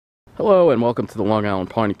Hello and welcome to the Long Island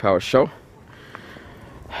Piney Power show.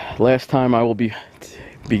 Last time I will be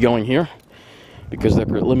going here because they're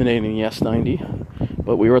eliminating the S90,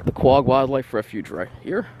 but we were at the Quogue Wildlife Refuge right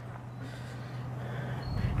here.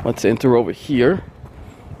 Let's enter over here.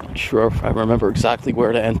 Not sure if I remember exactly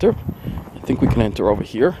where to enter. I think we can enter over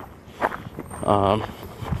here. Yeah,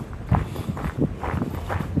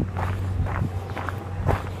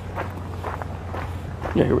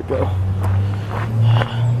 here we go.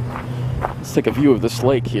 Let's take a view of this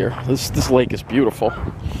lake here. This lake is beautiful.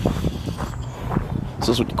 This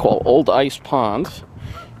is what you call Old Ice Pond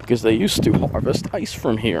because they used to harvest ice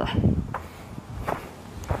from here.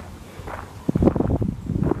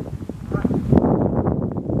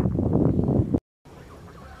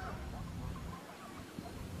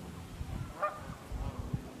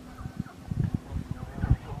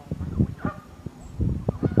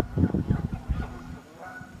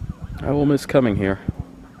 I will miss coming here.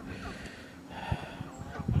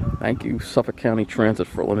 Thank you, Suffolk County Transit,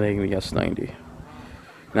 for eliminating the S90.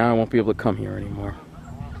 Now I won't be able to come here anymore.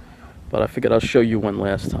 But I figured I'll show you one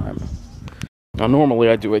last time. Now normally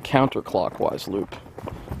I do a counterclockwise loop.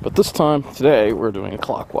 But this time, today, we're doing a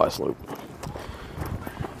clockwise loop.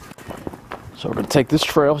 So we're going to take this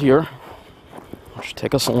trail here, which should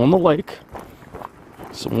take us along the lake.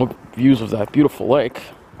 Some more views of that beautiful lake.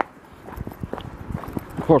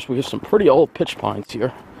 Of course, we have some pretty old pitch pines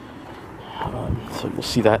here. So you'll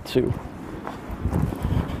see that too.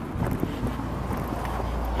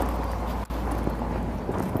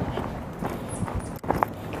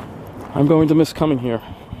 I'm going to miss coming here.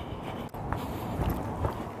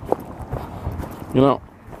 You know.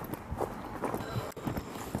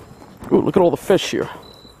 Ooh, look at all the fish here.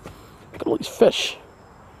 Look at all these fish.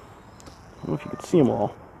 I don't know if you can see them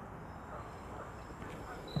all.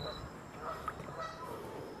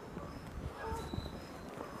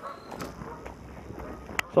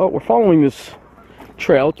 So we're following this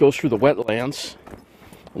trail. It goes through the wetlands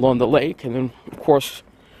along the lake, and then of course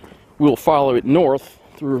we'll follow it north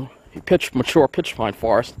through a mature pitch pine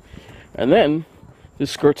forest, and then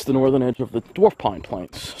this skirts the northern edge of the dwarf pine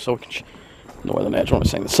plains. So northern edge, what am I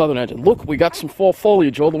saying? The southern edge. And look, we got some fall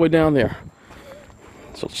foliage all the way down there.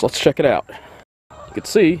 So let's check it out. You can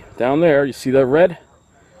see down there. You see that red?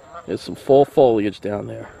 There's some fall foliage down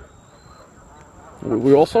there.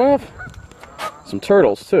 We also have some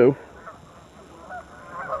turtles too,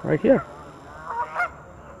 right here.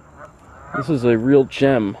 This is a real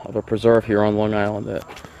gem of a preserve here on Long Island that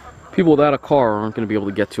people without a car aren't going to be able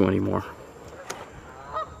to get to anymore.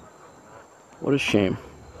 What a shame.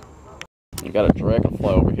 You got a dragonfly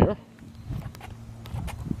over here.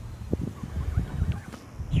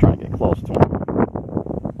 Let's try and get close to him.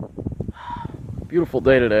 Beautiful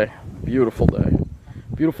day today. Beautiful day.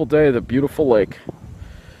 Beautiful day at the beautiful lake.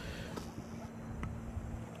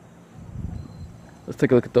 Let's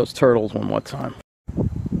take a look at those turtles one more time.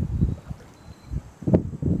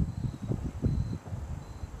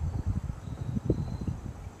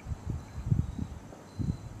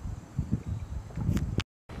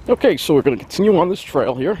 Okay, so we're going to continue on this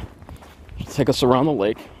trail here. Take us around the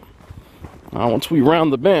lake. Now, once we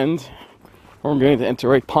round the bend, we're going to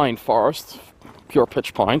enter a pine forest, pure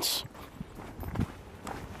pitch pines.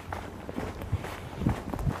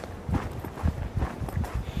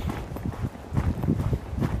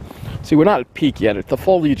 See, we're not at peak yet. The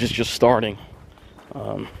foliage is just starting.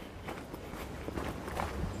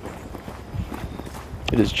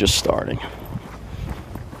 It is just starting.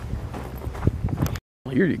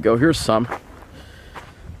 Well, here you go. Here's some.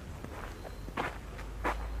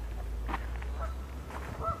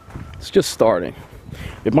 It's just starting.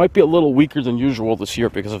 It might be a little weaker than usual this year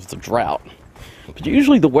because of the drought. But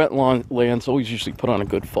usually the wetlands always usually put on a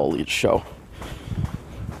good foliage show.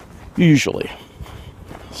 Usually.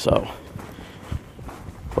 So,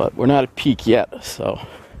 but we're not at peak yet, so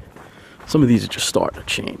some of these are just starting to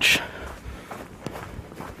change.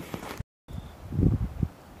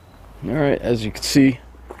 Alright, as you can see,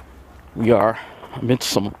 we are amidst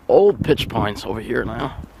some old pitch pines over here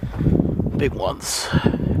now. Big ones.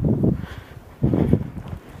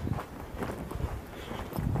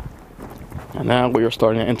 And now we are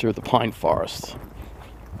starting to enter the pine forest.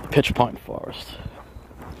 The pitch pine forest.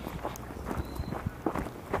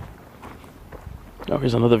 Oh,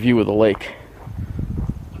 here's another view of the lake.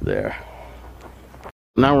 There.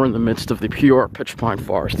 Now we're in the midst of the pure pitch pine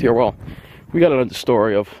forest here. Well, we got another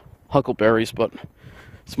story of huckleberries, but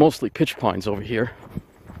it's mostly pitch pines over here.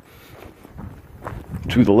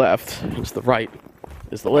 To the left, and to the right,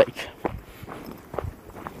 is the lake.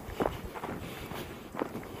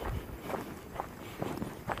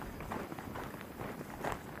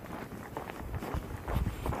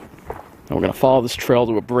 And we're going to follow this trail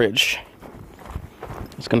to a bridge.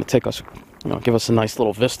 It's going to take us, give us a nice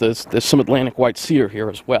little vista. There's some Atlantic white cedar here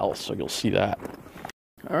as well, so you'll see that.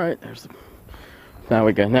 All right, there's the. Now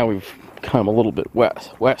we've come a little bit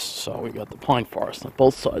west, so we got the pine forest on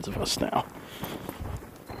both sides of us now.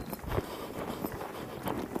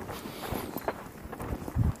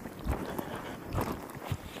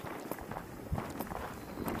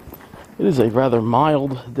 It is a rather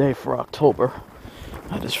mild day for October,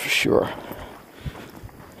 that is for sure.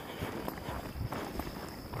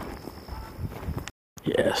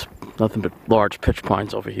 Yes, nothing but large pitch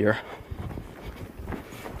pines over here.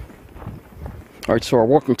 Alright, so we're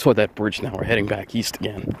walking toward that bridge now. We're heading back east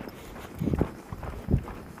again.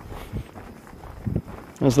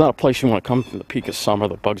 It's not a place you want to come from the peak of summer.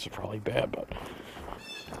 The bugs are probably bad, but,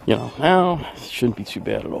 now it shouldn't be too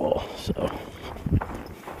bad at all, so.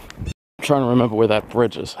 I'm trying to remember where that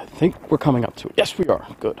bridge is. I think we're coming up to it. Yes, we are.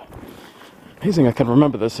 Good. Amazing I can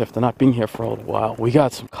remember this after not being here for a little while. We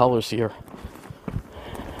got some colors here.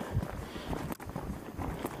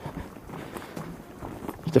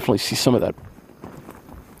 You definitely see some of that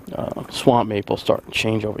swamp maple starting to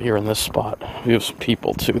change over here in this spot. We have some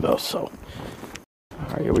people too, though, so.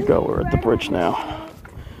 Alright, here we go. We're at the bridge now.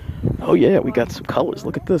 Oh, yeah, we got some colors.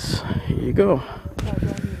 Look at this. Here you go.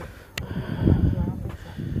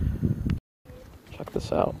 Check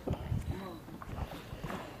this out.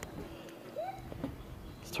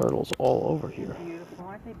 There's turtles all over here. Beautiful.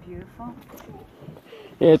 Aren't they beautiful?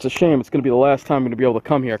 Yeah, it's a shame. It's going to be the last time I'm going to be able to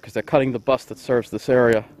come here because they're cutting the bus that serves this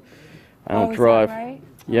area. I don't drive. Is that right?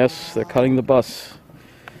 Yes, they're cutting the bus.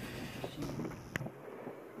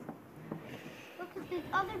 Look at the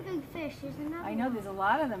other big fish. There's another. I know there's a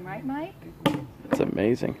lot of them, right, Mike? It's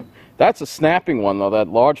amazing. That's a snapping one, though, that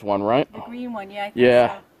large one, right? The green one, yeah. I think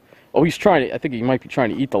Yeah. So. Oh, I think he might be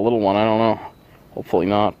trying to eat the little one. I don't know. Hopefully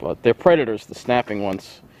not, but they're predators, the snapping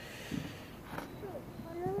ones.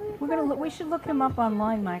 We should look him up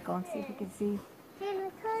online, Michael, and see if we can see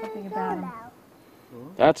something about him.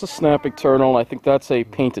 That's a snapping turtle, and I think that's a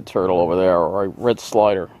painted turtle over there, or a red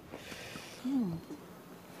slider.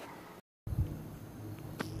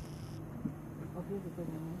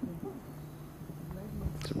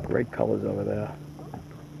 Some great colors over there.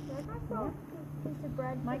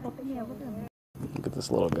 Michael, yeah, look at him. Look at this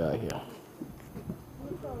little guy here.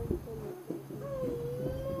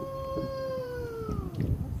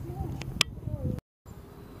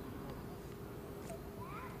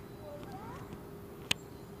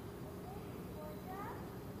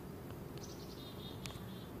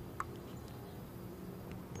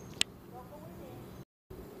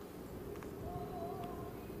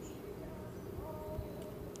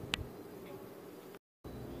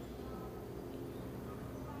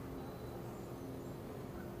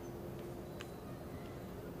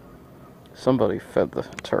 Somebody fed the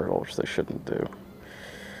turtle, which they shouldn't do.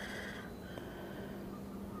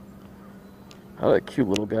 Oh, they're cute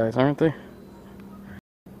little guys, aren't they?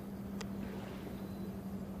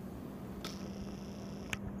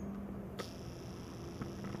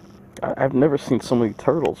 I've never seen so many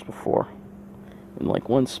turtles before in like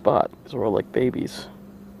one spot. These are all like babies.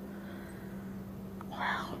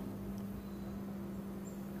 Wow.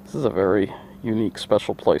 This is a very unique,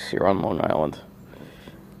 special place here on Long Island.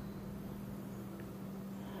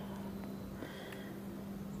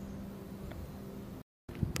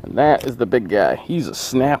 And that is the big guy. He's a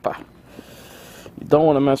snapper. You don't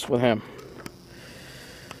want to mess with him.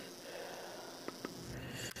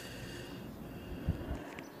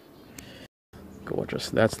 Gorgeous.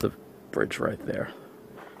 That's the bridge right there.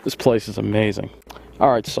 This place is amazing.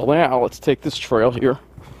 Alright, so now let's take this trail here.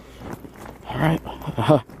 Alright.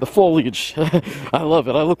 The foliage. I love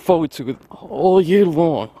it. I look forward to it all year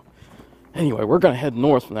long. Anyway, we're going to head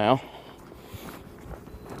north now.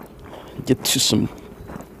 Get to some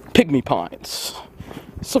pygmy pines.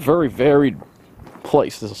 It's a very varied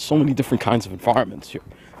place. There's so many different kinds of environments here.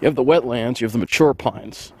 You have the wetlands, you have the mature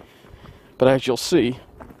pines. But as you'll see,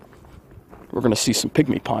 we're going to see some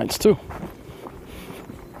pygmy pines too.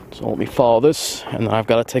 So let me follow this, and then I've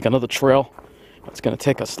got to take another trail. It's going to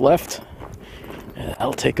take us left, and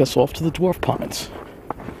that'll take us off to the dwarf pines.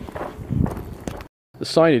 The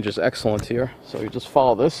signage is excellent here, so you just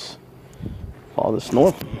follow this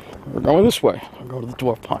north. We're going this way. We'll go to the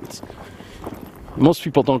dwarf pines. Most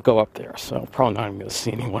people don't go up there, so probably not even going to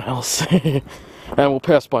see anyone else. And we'll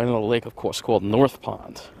pass by another lake, of course, called North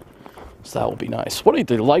Pond. So that will be nice. What a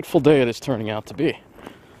delightful day it is turning out to be.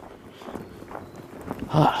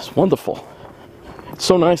 Ah, it's wonderful. It's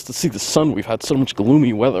so nice to see the sun. We've had so much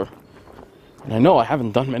gloomy weather. And I know I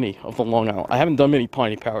haven't done many of the Long Island. I haven't done many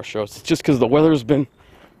Piney Power shows. It's just because the weather's been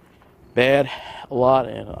bad a lot,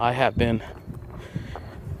 and I have been.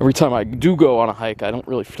 Every time I do go on a hike, I don't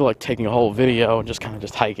really feel like taking a whole video and just kind of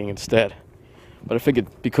just hiking instead. But I figured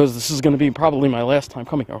because this is going to be probably my last time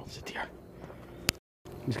coming here. Oh, there's a deer.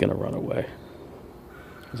 He's going to run away.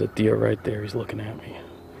 There's a deer right there. He's looking at me.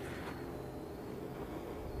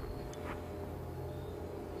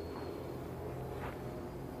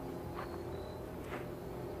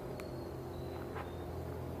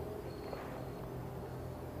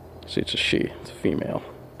 See, it's a she. It's a female.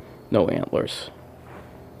 No antlers.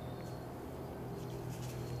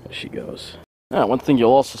 There she goes. Now, one thing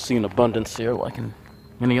you'll also see in abundance here, like in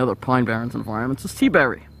many other Pine Barrens environments, is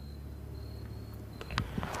teaberry.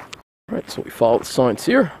 Alright, so we follow the signs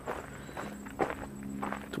here.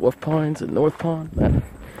 Dwarf pines and North Pond. That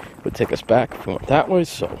would take us back if we went that way,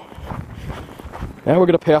 so now we're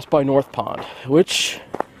going to pass by North Pond, which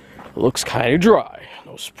looks kind of dry.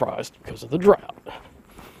 No surprise because of the drought.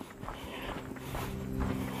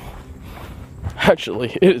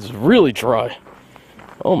 Actually, it is really dry.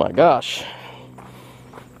 Oh my gosh.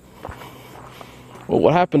 Well,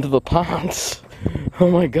 what happened to the ponds? Oh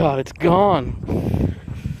my god, it's gone.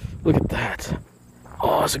 Look at that.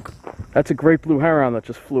 Oh, that's a great blue heron that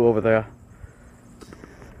just flew over there.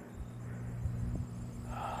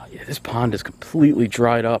 Yeah, this pond is completely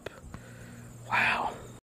dried up. Wow.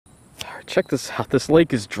 Alright, check this out. This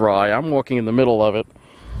lake is dry. I'm walking in the middle of it.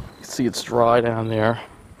 You can see it's dry down there.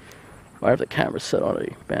 I have the camera set on a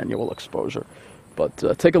manual exposure. But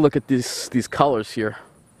take a look at these colors here.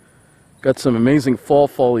 Got some amazing fall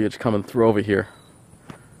foliage coming through over here.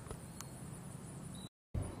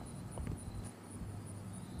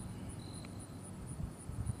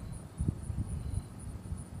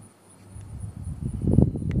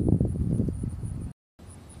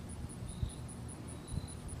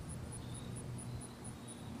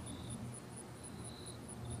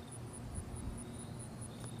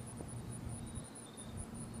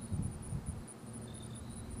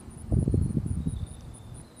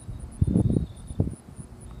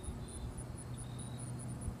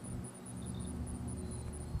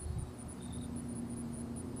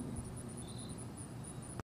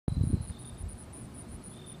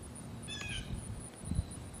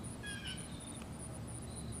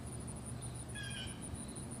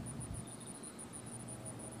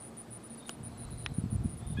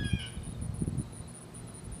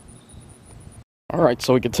 Alright,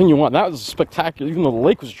 so we continue on. That was spectacular, even though the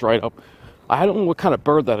lake was dried up. I don't know what kind of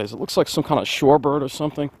bird that is. It looks like some kind of shorebird or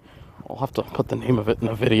something. I'll have to put the name of it in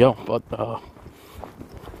the video, but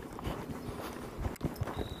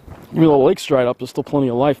even though the lake's dried up, there's still plenty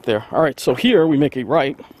of life there. Alright, so here we make a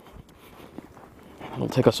right. It'll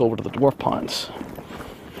take us over to the dwarf pines.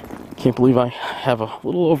 Can't believe I have a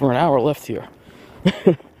little over an hour left here.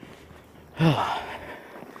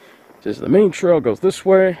 Says the main trail goes this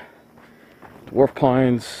way. Dwarf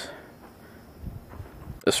pines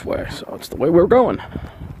this way, so it's the way we're going.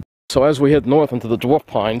 So as we head north into the dwarf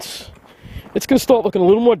pines, it's going to start looking a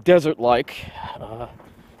little more desert-like. You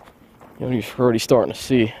know, you're already starting to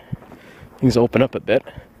see things open up a bit.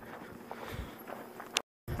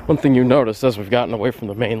 One thing you notice as we've gotten away from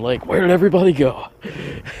the main lake, where did everybody go?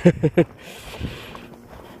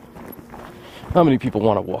 How many people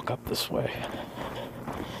want to walk up this way?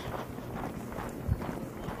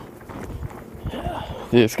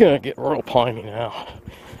 It's gonna get real piney now.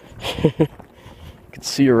 You can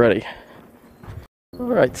see already.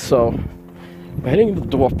 Alright, so we're heading into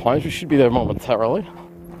the dwarf pines. We should be there momentarily.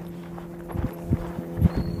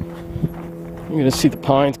 You're gonna see the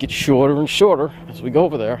pines get shorter and shorter as we go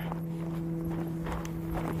over there.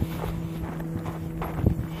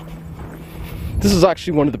 This is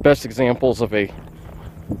actually one of the best examples of a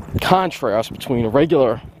contrast between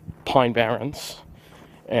regular pine barrens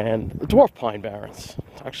and the dwarf pine barrens.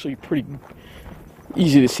 It's actually pretty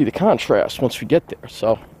easy to see the contrast once we get there.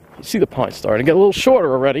 So you see the pines starting to get a little shorter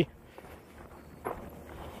already.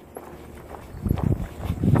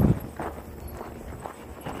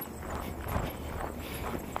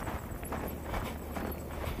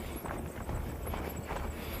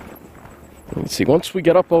 You can see once we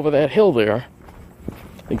get up over that hill there,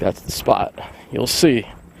 I think that's the spot, you'll see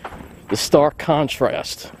the stark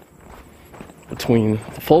contrast between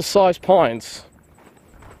the full-size pines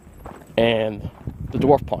and the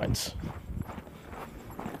dwarf pines.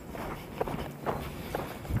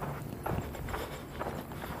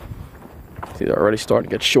 See, they're already starting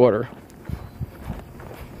to get shorter.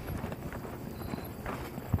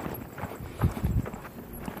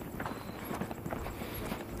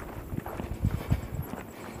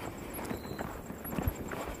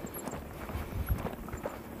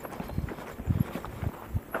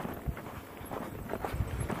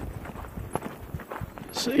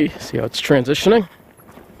 See how it's transitioning?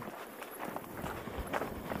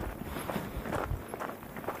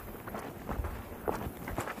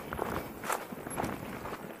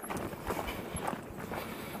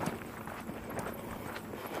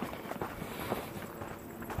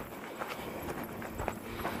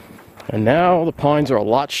 And now the pines are a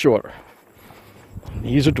lot shorter.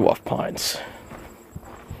 These are dwarf pines.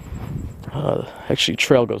 Actually,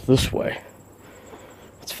 trail goes this way.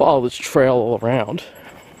 Let's follow this trail all around.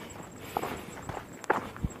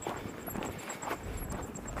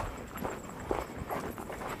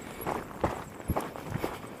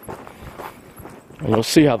 And you'll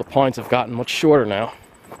see how the pines have gotten much shorter now.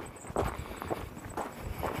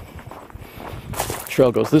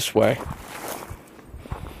 Trail goes this way.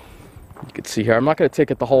 You can see here, I'm not going to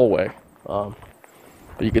take it the whole way, but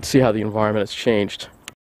you can see how the environment has changed.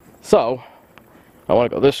 So, I want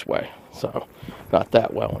to go this way. So, not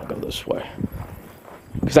that way, I want to go this way.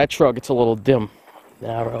 Because that trail gets a little dim,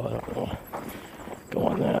 narrow, I don't want to go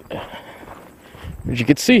on that. As you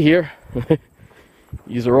can see here,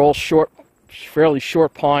 these are all short, fairly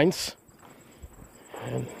short pines.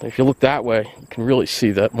 And if you look that way, you can really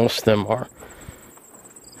see that most of them are,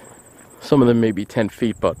 some of them may be 10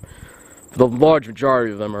 feet, but the large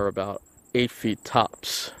majority of them are about 8 feet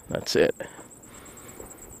tops. That's it.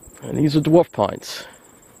 And these are dwarf pines.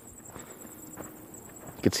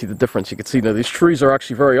 You can see the difference. You can see that these trees are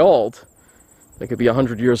actually very old. They could be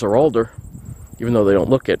 100 years or older, even though they don't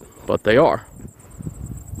look it, but they are.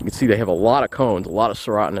 You can see they have a lot of cones, a lot of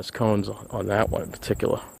serotinous cones on that one in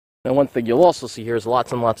particular. And one thing you'll also see here is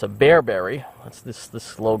lots and lots of bearberry. That's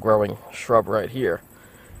this low-growing shrub right here.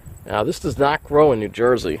 Now, this does not grow in New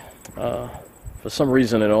Jersey. For some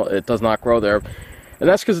reason, it does not grow there, and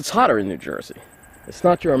that's because it's hotter in New Jersey. It's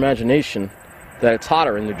not your imagination that it's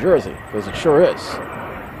hotter in New Jersey, because it sure is.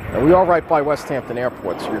 And we are right by West Hampton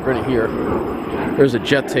Airport, so you're going to hear, there's a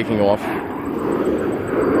jet taking off.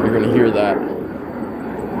 You're going to hear that.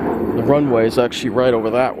 The runway is actually right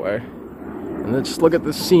over that way. And then just look at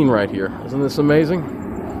this scene right here. Isn't this amazing?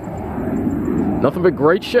 Nothing but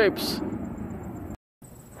great shapes.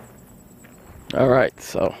 Alright,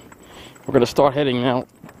 so we're going to start heading out.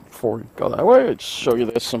 Before we go that way, I'll just show you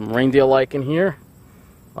there's some reindeer lichen here.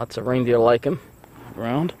 Lots of reindeer lichen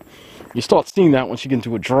around. You start seeing that once you get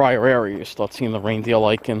into a drier area. You start seeing the reindeer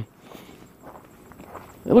lichen.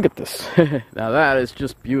 Hey, look at this. Now that is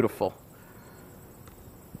just beautiful.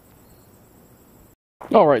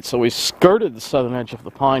 Alright, so we skirted the southern edge of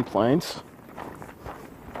the Pine Plains.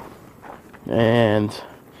 And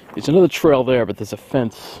there's another trail there, but there's a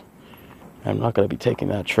fence. I'm not going to be taking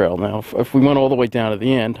that trail now. If we went all the way down to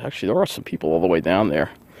the end, actually there are some people all the way down there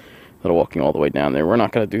that are walking all the way down there. We're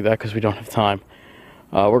not going to do that because we don't have time.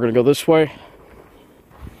 We're going to go this way,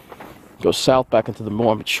 go south back into the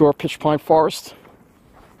more mature pitch pine forest.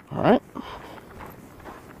 Alright.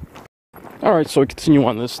 Alright, so we continue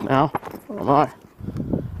on this now. Oh my.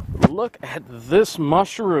 Look at this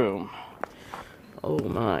mushroom. Oh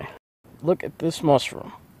my. Look at this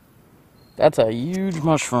mushroom. That's a huge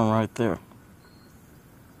mushroom right there.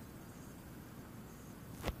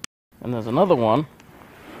 And there's another one.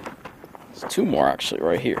 There's two more actually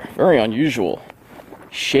right here. Very unusual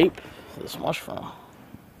shape for this mushroom.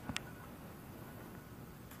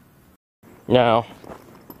 Now,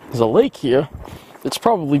 there's a lake here. It's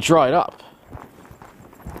probably dried up.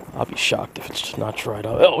 I'll be shocked if it's not dried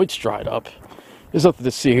up. Oh, it's dried up. There's nothing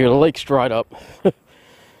to see here. The lake's dried up.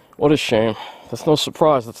 What a shame. That's no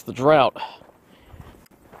surprise. That's the drought.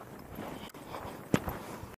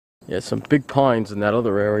 Yeah, some big pines in that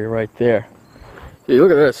other area right there. Hey,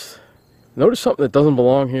 look at this. Notice something that doesn't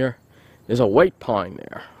belong here? There's a white pine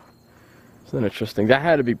there. Isn't that interesting? That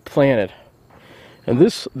had to be planted. And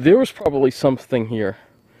there was probably something here.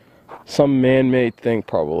 Some man-made thing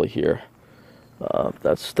probably here.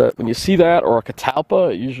 When you see that, or a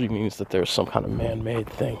catalpa, it usually means that there's some kind of man-made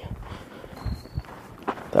thing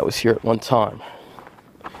that was here at one time.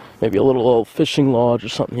 Maybe a little old fishing lodge or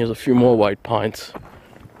something. Here's a few more white pines.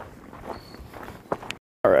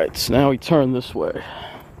 Alright, so now we turn this way.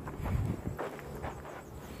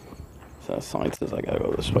 So that sign says I gotta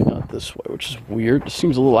go this way, not this way, which is weird. It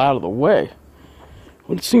seems a little out of the way.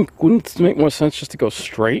 Wouldn't it make more sense just to go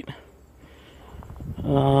straight?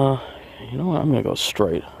 You know what? I'm gonna go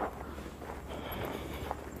straight.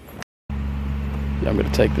 Yeah, I'm gonna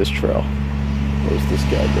take this trail. Where's this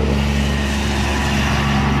guy doing?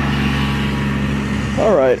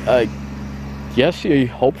 Alright, I guess he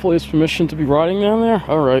hopefully has permission to be riding down there?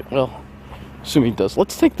 Alright, well, assume he does.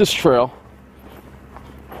 Let's take this trail.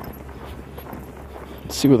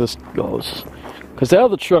 Let's see where this goes. Because the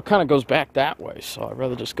other trail kind of goes back that way, so I'd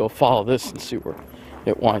rather just go follow this and see where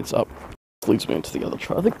it winds up. This leads me into the other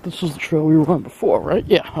trail. I think this was the trail we were on before, right?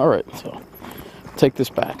 Yeah, alright, so take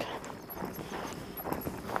this back.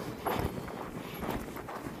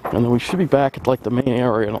 And then we should be back at like the main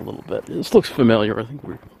area in a little bit. This looks familiar. I think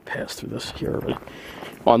we passed through this here already.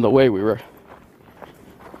 On the way when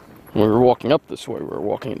we were walking up this way, we were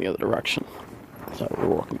walking in the other direction. So we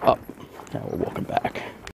were walking up. Now we're walking back.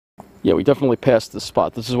 Yeah, we definitely passed this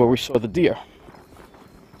spot. This is where we saw the deer.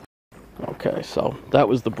 Okay, so that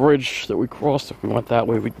was the bridge that we crossed. If we went that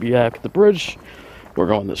way, we'd be back at the bridge. We're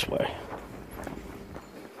going this way.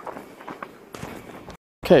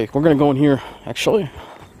 Okay, we're going to go in here, actually.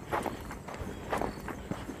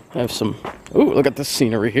 I have some... Ooh, look at this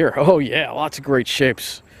scenery here. Oh, yeah, lots of great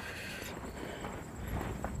shapes.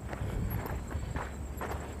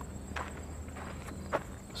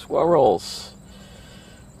 Squirrels.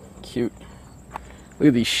 Cute. Look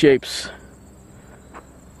at these shapes.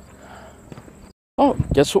 Oh,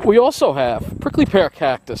 guess what we also have? Prickly pear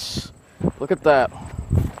cactus. Look at that.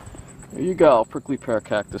 There you go, prickly pear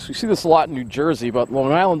cactus. We see this a lot in New Jersey, but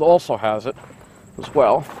Long Island also has it as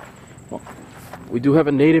well. Well, we do have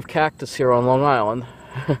a native cactus here on Long Island.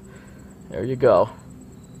 There you go.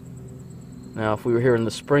 Now, if we were here in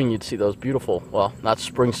the spring, you'd see those beautiful, well, not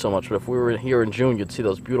spring so much, but if we were here in June, you'd see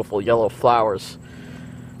those beautiful yellow flowers.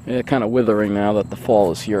 They're kind of withering now that the fall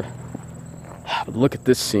is here. But look at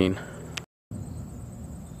this scene. I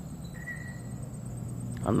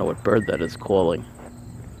don't know what bird that is calling.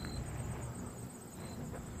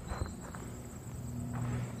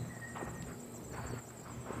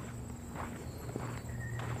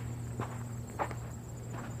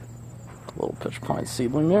 Little pitch pine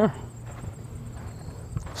seedling there.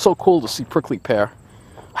 So cool to see prickly pear.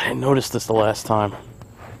 I didn't notice this the last time.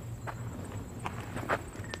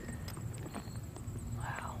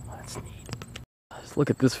 Wow, that's neat. Just look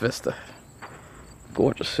at this vista.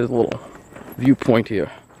 Gorgeous. Here's a little viewpoint here.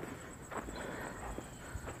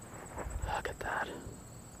 Look at that.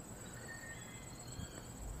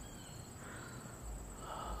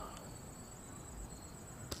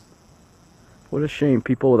 What a shame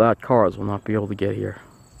people without cars will not be able to get here.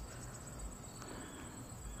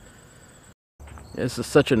 This is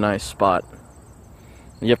such a nice spot.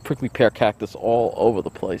 You have prickly pear cactus all over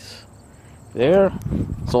the place. There.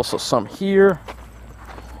 There's also some here.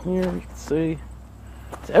 Here, you can see.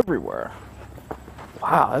 It's everywhere.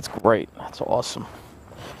 Wow, that's great. That's awesome.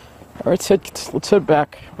 Alright, let's head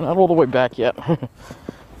back. We're not all the way back yet.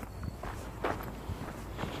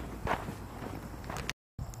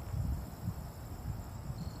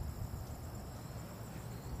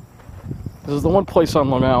 This is the one place on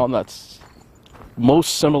Long Island that's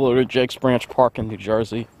most similar to Jake's Branch Park in New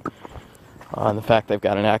Jersey. And the fact they've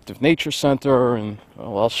got an active nature center, and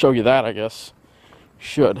well, I'll show you that, I guess.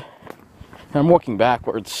 Should. And I'm walking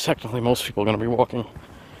backwards. Technically, most people are going to be walking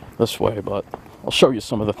this way, but I'll show you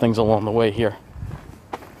some of the things along the way here.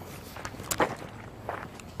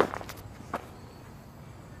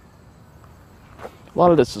 A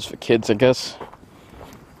lot of this is for kids, I guess.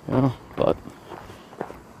 You know, but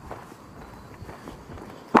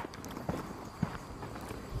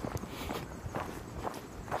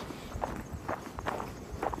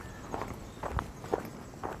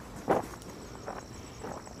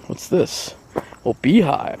what's this? Oh,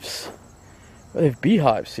 beehives. They have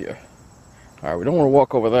beehives here. Alright, we don't want to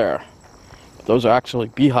walk over there. But those are actually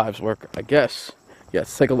beehives where, I guess.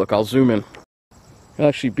 Yes, take a look. I'll zoom in. There are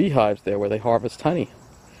actually beehives there where they harvest honey.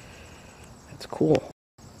 That's cool.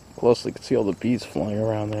 Closely, you can see all the bees flying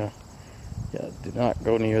around there. Yeah, do not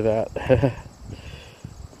go near that.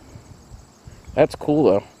 That's cool,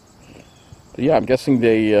 though. But yeah, I'm guessing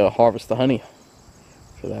they harvest the honey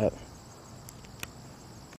for that.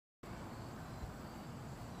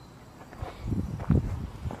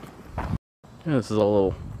 Yeah, this is a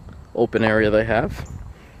little open area they have.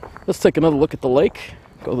 Let's take another look at the lake.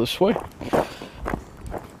 Go this way.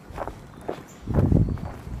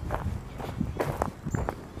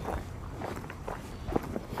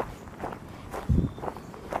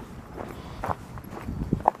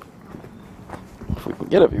 If we can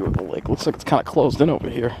get a view of the lake. Looks like it's kind of closed in over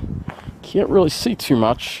here. Can't really see too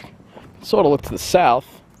much. Sort of look to the south.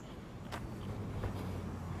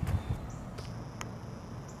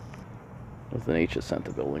 There's the nature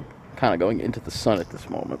center building. Kind of going into the sun at this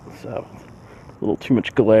moment, so a little too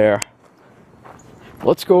much glare.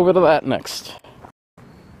 Let's go over to that next.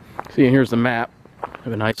 See, here's the map. I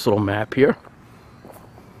have a nice little map here.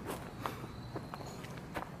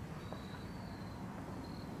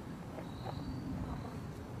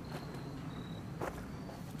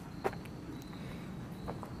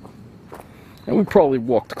 And we probably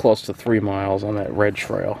walked close to 3 miles on that red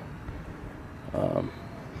trail.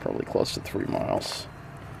 Probably close to 3 miles.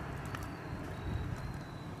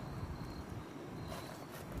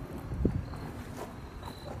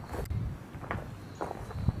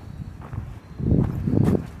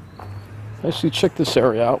 Actually, check this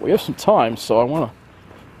area out. We have some time, so I want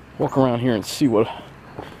to walk around here and see what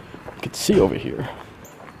I can see over here.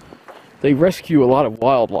 They rescue a lot of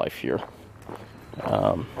wildlife here.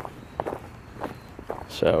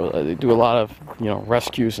 So they do a lot of,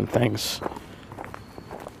 rescues and things.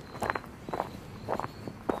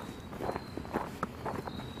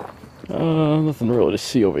 Nothing really to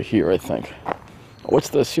see over here, I think. What's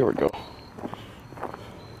this? Here we go.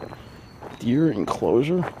 Deer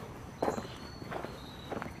enclosure.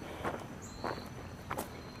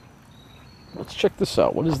 Let's check this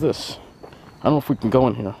out. What is this? I don't know if we can go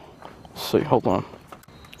in here. Let's see. Hold on.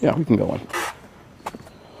 Yeah, we can go in.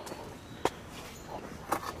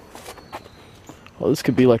 Well, this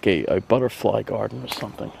could be like a butterfly garden or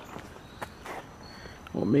something.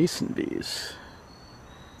 Well, mason bees.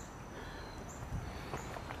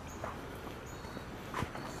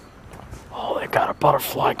 Oh, they've got a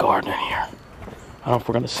butterfly garden in here. I don't know if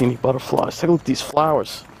we're going to see any butterflies. Take a look at these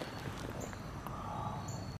flowers.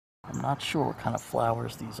 I'm not sure what kind of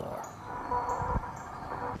flowers these are.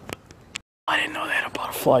 I didn't know they had a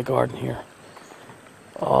butterfly garden here.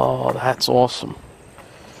 Oh, that's awesome.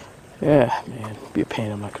 Yeah, man, it'd be a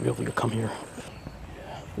pain. I'm not going to be able to come here.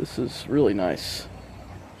 Yeah, this is really nice.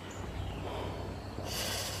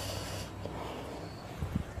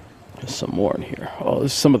 There's some more in here. Oh,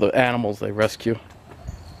 this is some of the animals they rescue.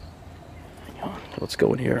 Hang on, let's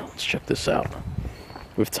go in here. Let's check this out.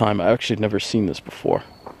 With time, I've actually never seen this before.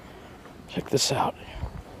 Check this out.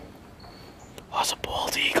 Oh, it's a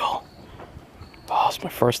bald eagle. Oh, it's my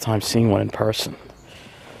first time seeing one in person.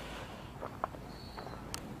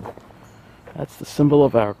 That's the symbol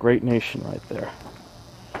of our great nation right there.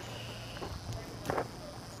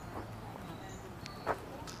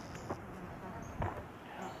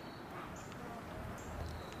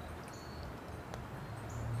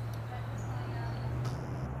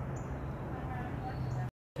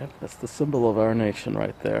 Yep, that's the symbol of our nation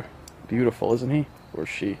right there. Beautiful, isn't he? Or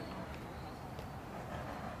she?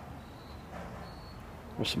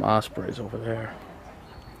 There's some ospreys over there.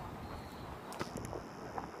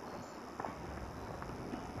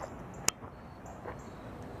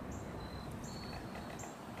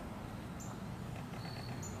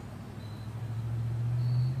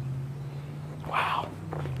 Wow.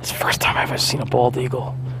 It's the first time I've ever seen a bald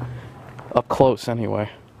eagle. Up close, anyway.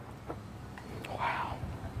 Wow.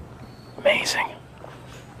 Amazing.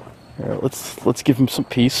 Here, let's give him some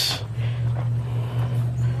peace.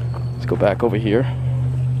 Let's go back over here.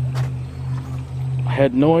 I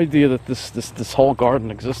had no idea that this whole garden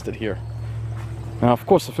existed here. Now, of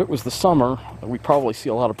course, if it was the summer, we'd probably see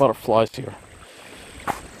a lot of butterflies here.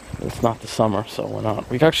 It's not the summer, so we're not.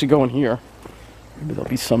 We can actually go in here. Maybe there'll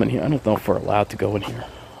be some in here. I don't know if we're allowed to go in here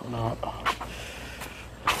or not.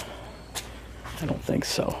 I don't think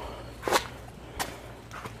so.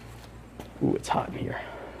 Ooh, it's hot in here.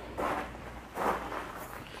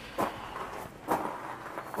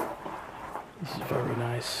 This is very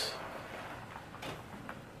nice.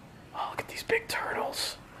 Oh, look at these big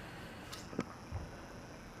turtles.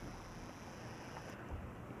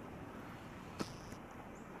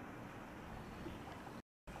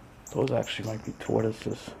 Those actually might be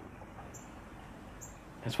tortoises.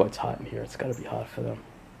 That's why it's hot in here. It's got to be hot for them.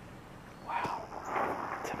 Wow.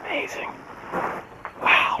 It's amazing.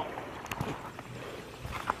 Wow.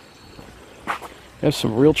 There's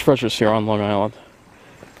some real treasures here on Long Island.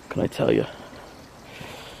 Can I tell you?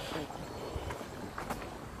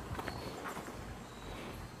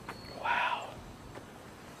 Wow.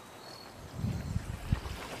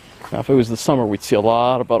 Now, if it was the summer, we'd see a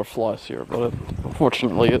lot of butterflies here, but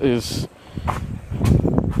unfortunately, it is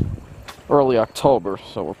early October,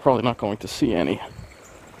 so we're probably not going to see any.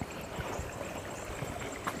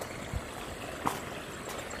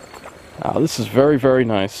 Wow, this is very, very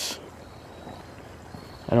nice.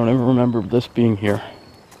 I don't ever remember this being here.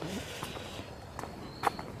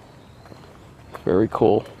 Very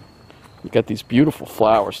cool. You got these beautiful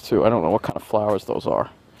flowers too. I don't know what kind of flowers those are.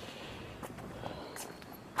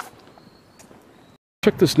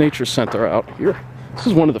 Check this nature center out here. This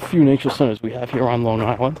is one of the few nature centers we have here on Long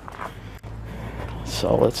Island.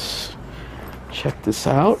 So let's check this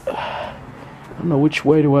out. I don't know which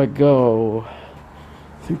way do I go.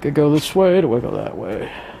 I think I go this way, or do I go that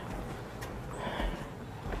way?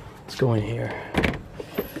 Let's go in here.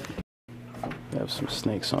 We have some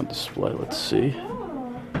snakes on display. Let's see.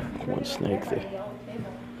 one snake,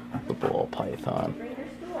 the ball python.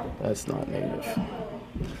 That's not native.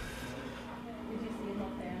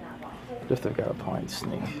 If they've got a pine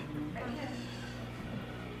snake.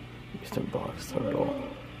 Eastern box turtle.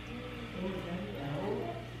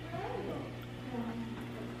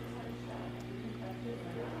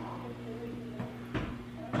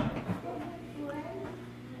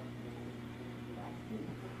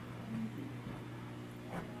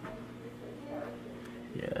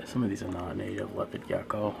 Yeah, some of these are non-native. Leopard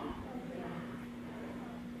gecko.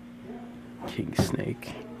 King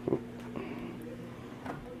snake.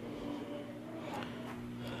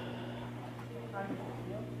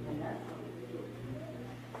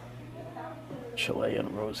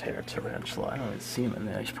 Chilean rose-haired tarantula. I don't even see him in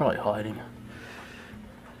there. He's probably hiding.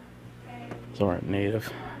 These aren't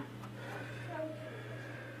native.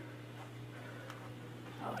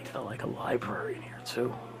 Oh, they got like a library in here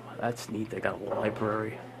too. That's neat. They got a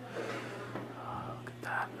library. Oh, look at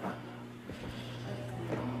that.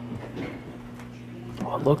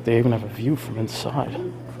 Oh, look, they even have a view from inside.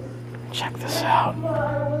 Check this out.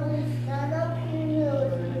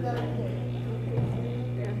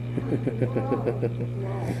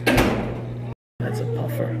 That's a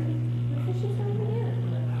puffer.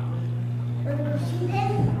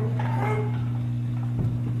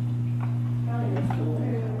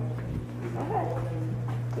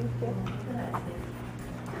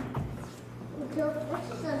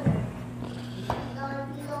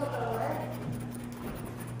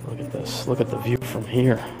 Look at this. Look at the view from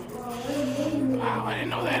here. Wow, I didn't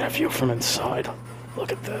know they had a view from inside.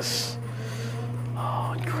 Look at this.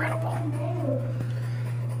 Oh, incredible.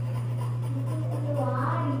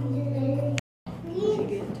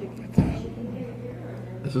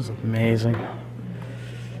 This is amazing.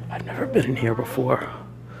 I've never been in here before.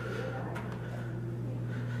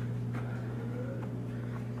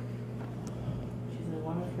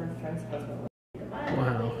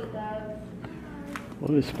 Wow.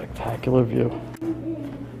 What a spectacular view.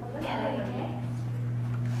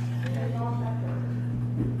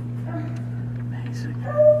 Amazing.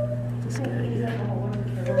 This guy here.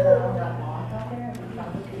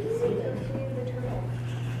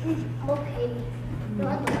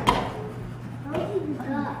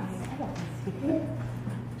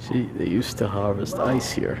 See, they used to harvest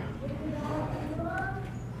ice here.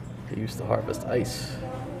 They used to harvest ice.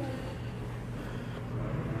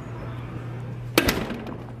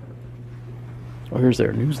 Oh, here's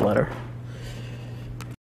their newsletter.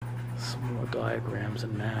 Some more diagrams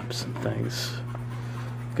and maps and things.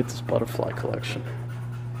 Look at this butterfly collection.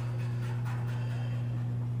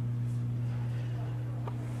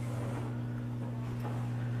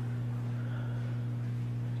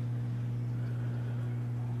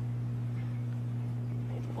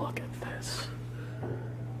 Look at this.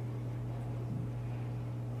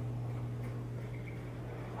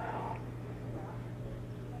 Wow.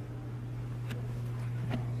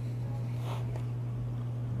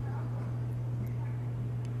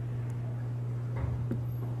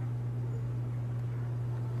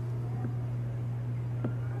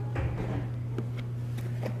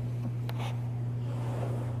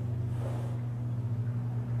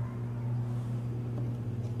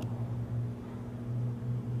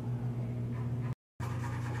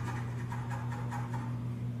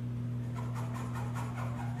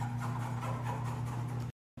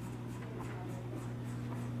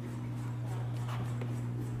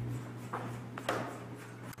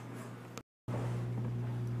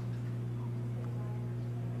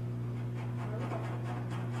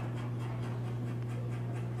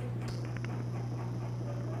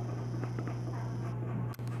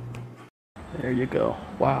 There you go.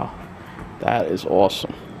 Wow. That is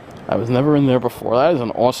awesome. I was never in there before. That is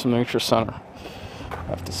an awesome nature center, I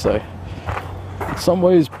have to say. In some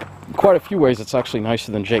ways, quite a few ways, it's actually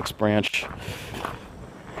nicer than Jake's Branch.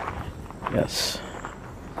 Yes.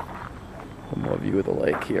 One more view of the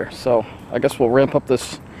lake here. So, I guess we'll ramp up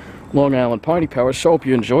this Long Island Piney Power. So hope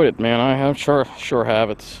you enjoyed it, man. I have sure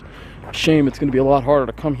have. It's a shame it's going to be a lot harder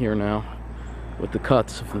to come here now with the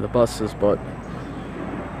cuts and the buses, but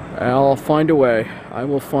I'll find a way. I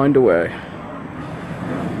will find a way.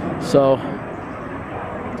 So,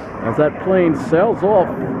 as that plane sails off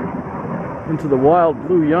into the wild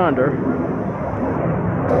blue yonder,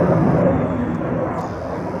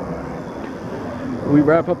 we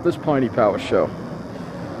wrap up this Piney Power show.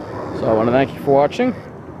 So I want to thank you for watching.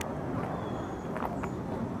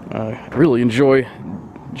 I really enjoyed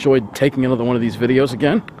taking another one of these videos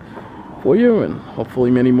again for you, and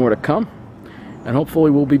hopefully many more to come. And hopefully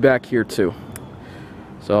we'll be back here too.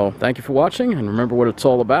 So thank you for watching, and remember what it's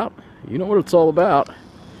all about. You know what it's all about.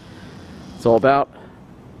 It's all about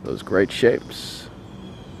those great shapes.